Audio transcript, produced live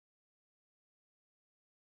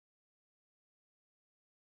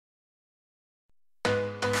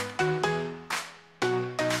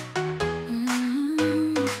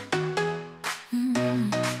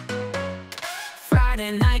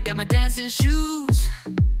tennis shoes.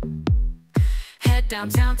 Head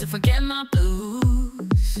downtown to forget my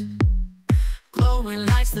blues. Glowing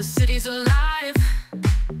lights, the city's alive.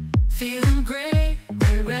 Feeling great,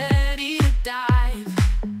 we're ready to dive.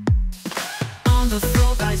 On the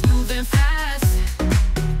floor, guys moving fast.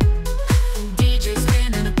 DJ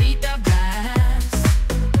spinning a beat that blasts.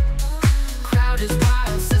 Crowd is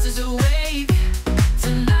wild, senses awake.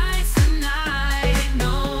 Tonight's the night,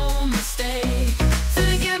 no mistake.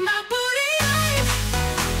 Finna get my booty hype,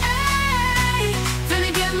 ayy.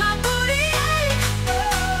 Finna get my booty hype,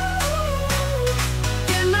 ooh.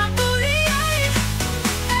 Get my booty hype,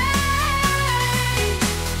 ayy.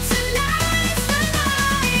 Tonight's the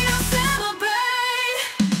night I'll celebrate.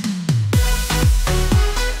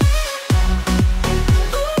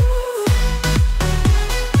 Ooh.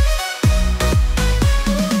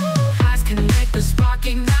 Eyes connect, the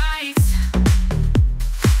sparking nights.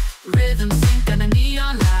 Rhythm sync under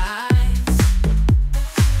neon lights.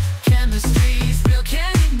 Chemistry's real,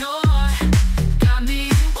 can't ignore. Got me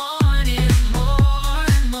wanting more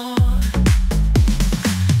and more.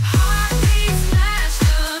 Heartbeats match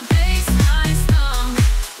the bassline's thumb.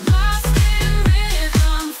 Lost in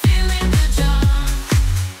rhythm, feeling the jump.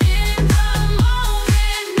 In the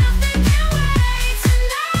moment, nothing can wait.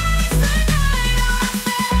 Tonight's the night I'll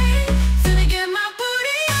fade. Finna get my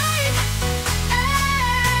booty hype,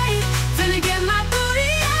 ayy. Finna get my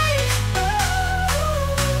booty hype, ooh.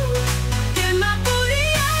 Get my booty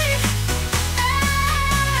hype, ayy.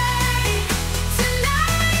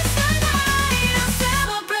 Tonight's the night I'll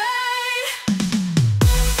celebrate.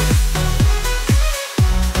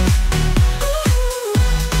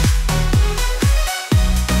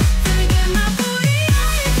 Finna get my booty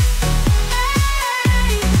hype,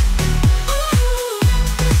 ayy.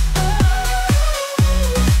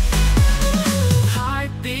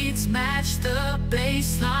 Heartbeats match the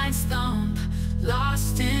bassline's thump.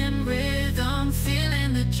 Lost in rhythm,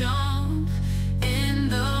 feeling the jump. In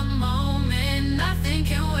the moment, nothing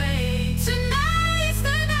can wait. Tonight's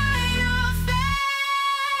the night I'll fade.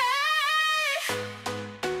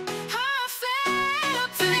 I'll fade.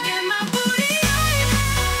 Finna get my booty hype,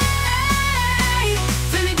 ayy.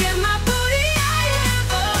 Finna get my booty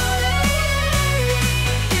hype, oh.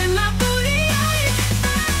 Get my booty hype,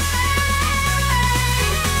 ayy.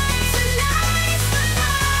 Tonight's the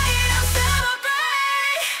night I'll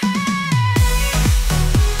celebrate.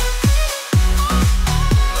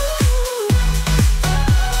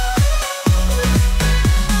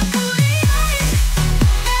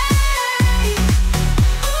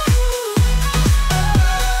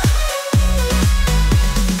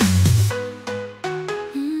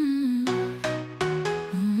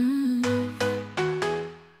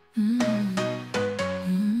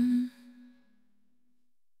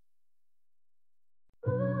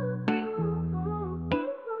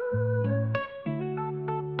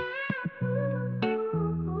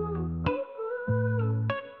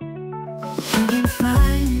 Feeling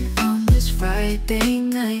fine on this Friday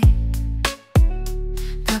night.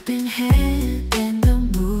 Cup in hand and the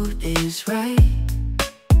mood is right.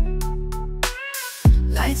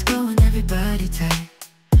 Lights glowing, everybody tight.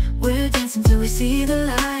 We're dancing till we see the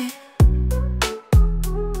light.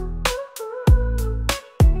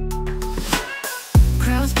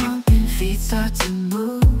 Crowds pumping, feet start to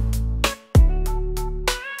move.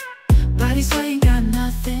 Body swaying, got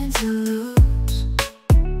nothing to lose.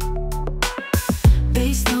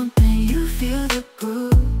 Bass thumping, you feel the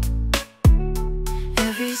groove.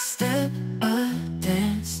 Every step a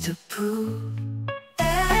dance to prove.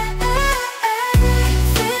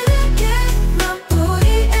 Finna get my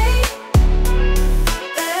booty, ayy.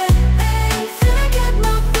 Finna get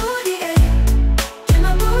my booty, ayy. Get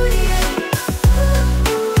my booty, ayy.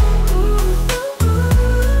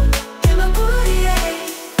 Get my booty, ayy.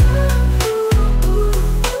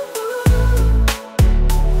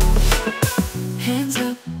 Hands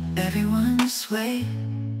up, everyone sway.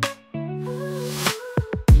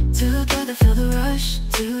 Together, feel the rush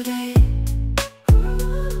today.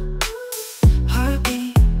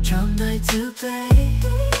 Heartbeat, drum night to play.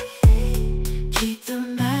 Keep the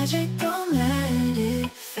magic, don't let it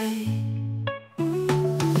fade.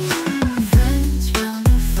 Friends round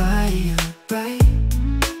the fire bright.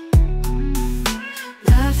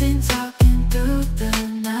 Laughing, talking through the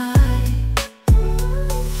night.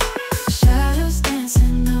 Shadows dance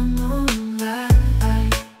in the moonlight.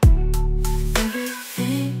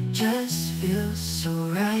 Everything just feels so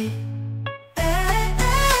right.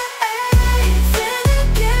 Finna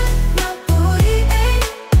get my booty, ayy.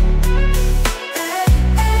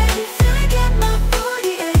 Finna get my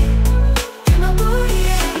booty, ayy. Get my booty,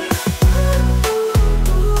 ayy.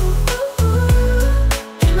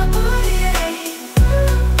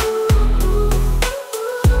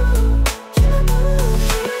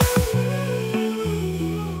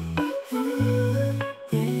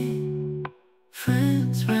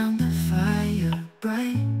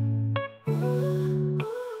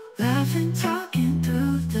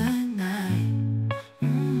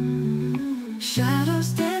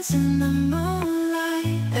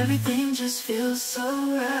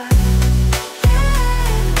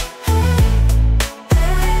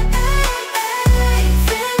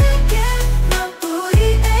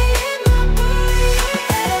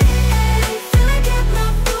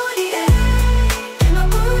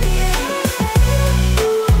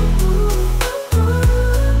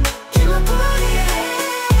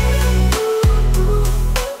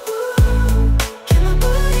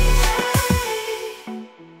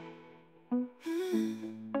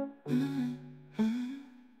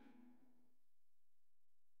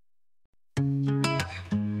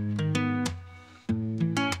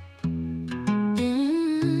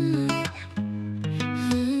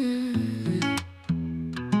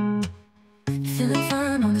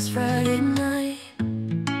 was Friday night.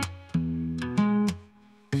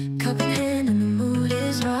 Cup in hand and the mood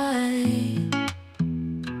is right.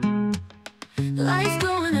 Lights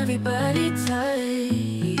glowing, everybody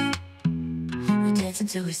tight. We dance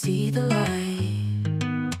until we see the light.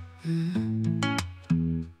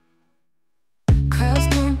 Crowds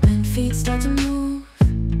pumping, feet start to move.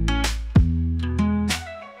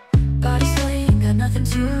 Body swaying, got nothing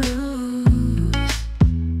to lose.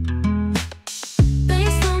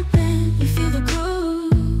 Bass thumping, you feel the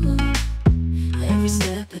groove. Every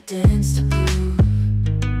step a dance to prove.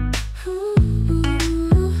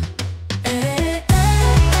 Ooh. Hey,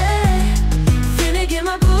 hey, hey. Finna get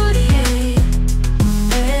my booty, hey.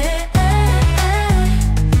 Hey, hey, hey.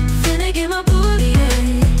 Finna get my booty,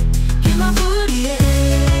 hey. Get my booty,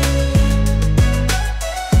 hey.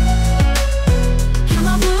 Get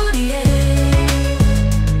my booty, hey.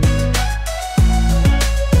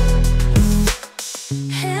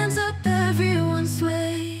 Hands up, everyone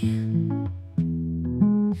sway.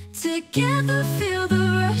 Together feel the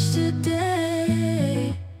rush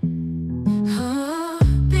today. Oh,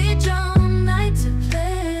 beat drum night to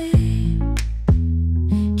play.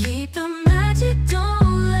 Keep the magic,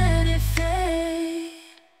 don't let it fade.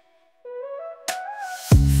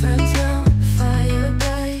 Friends round, fire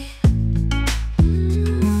bright.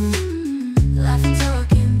 Laughing,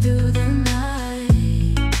 talking through the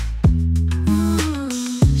night.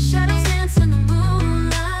 Shadows dance in the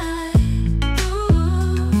moonlight.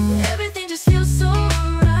 Everything just feels so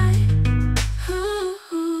right.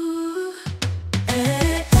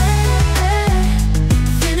 Hey, hey, hey.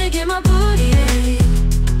 Finna get my booty, hey.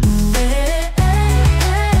 Hey, hey,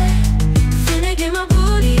 hey. Finna get my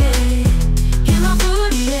booty, hey. Get my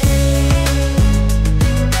booty, hey.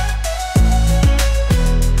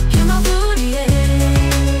 Get my booty, hey.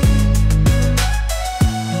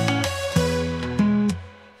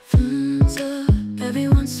 Thumbs up,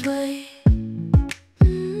 everyone sway.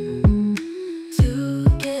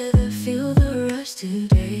 Together feel the rush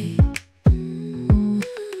today.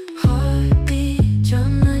 Heartbeat,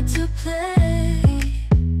 drum night to play.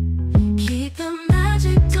 Keep the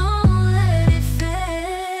magic, don't let it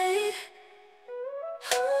fade.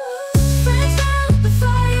 Friends round, the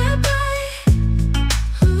fire bright.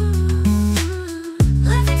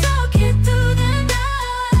 Laughing, talking through the night.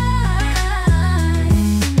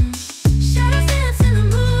 Shadows dance in the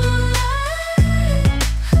moonlight.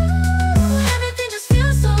 Everything just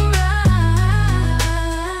feels so right.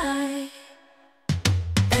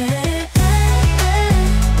 Hey, hey, hey.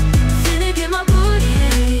 Finna get my booty,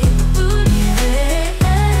 hey. Booty, hey,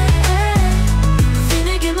 hey, hey.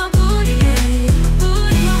 Finna get my booty, hey.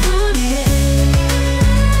 Booty, my booty, hey.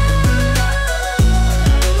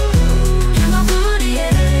 Get my booty,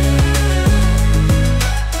 hey.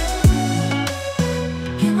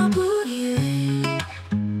 Get my booty, hey.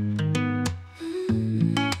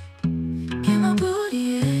 Get my booty,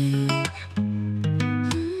 hey.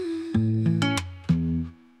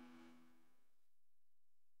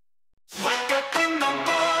 Wake up in the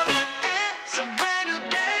morning, it's a brand new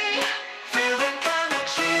day. Feeling kinda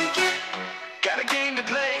cheeky, got a game to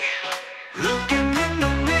play. Looking in the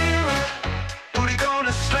mirror, booty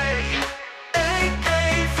gonna slay. Hey,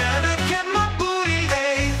 hey, finna get my booty,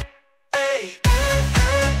 hey. Hey, hey,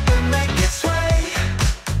 hey, make it sway.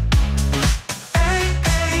 Hey,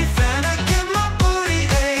 hey, finna get my booty,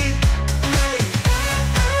 hey. Hey,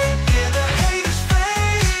 hey, hear the haters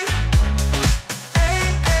fade. Hey,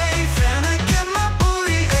 hey, finna get my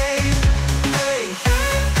booty, hey. Hey,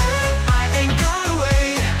 hey, I ain't gonna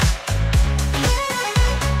wait.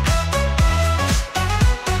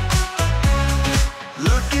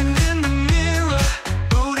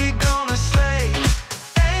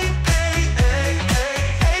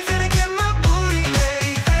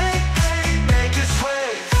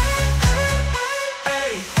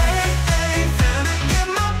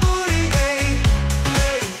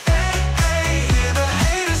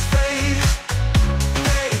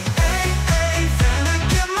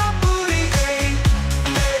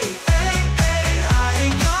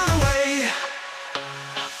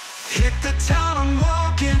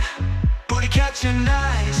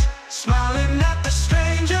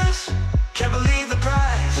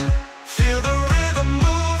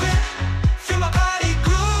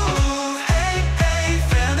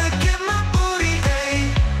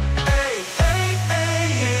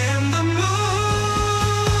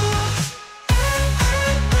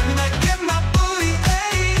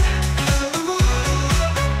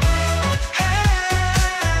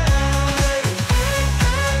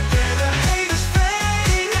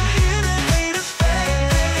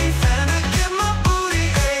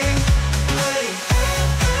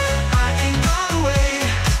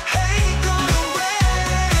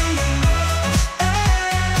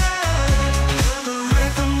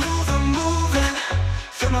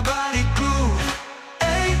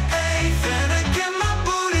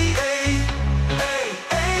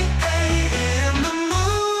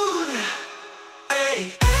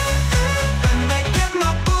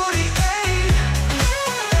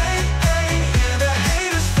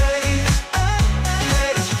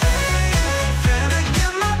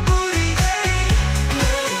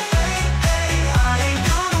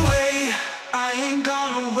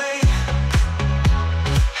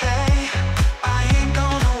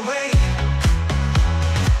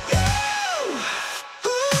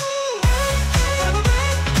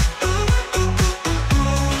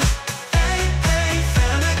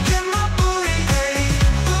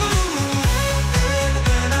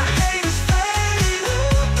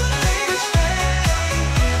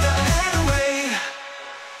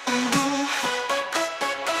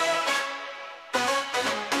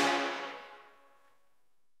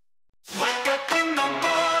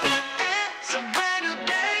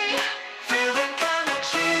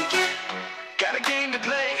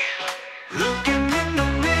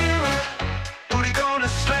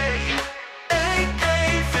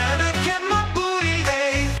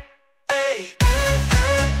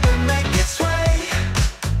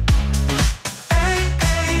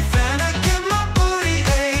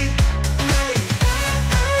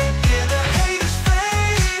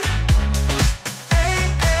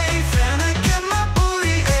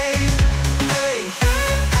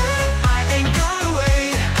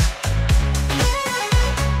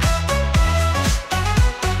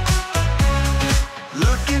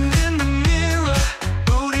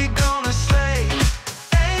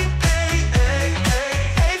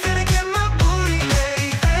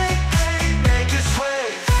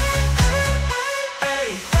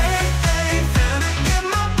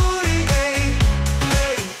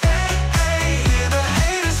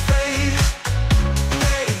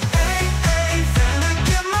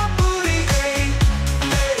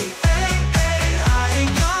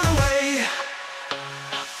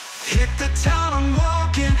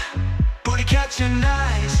 flashing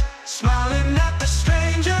lights, smiling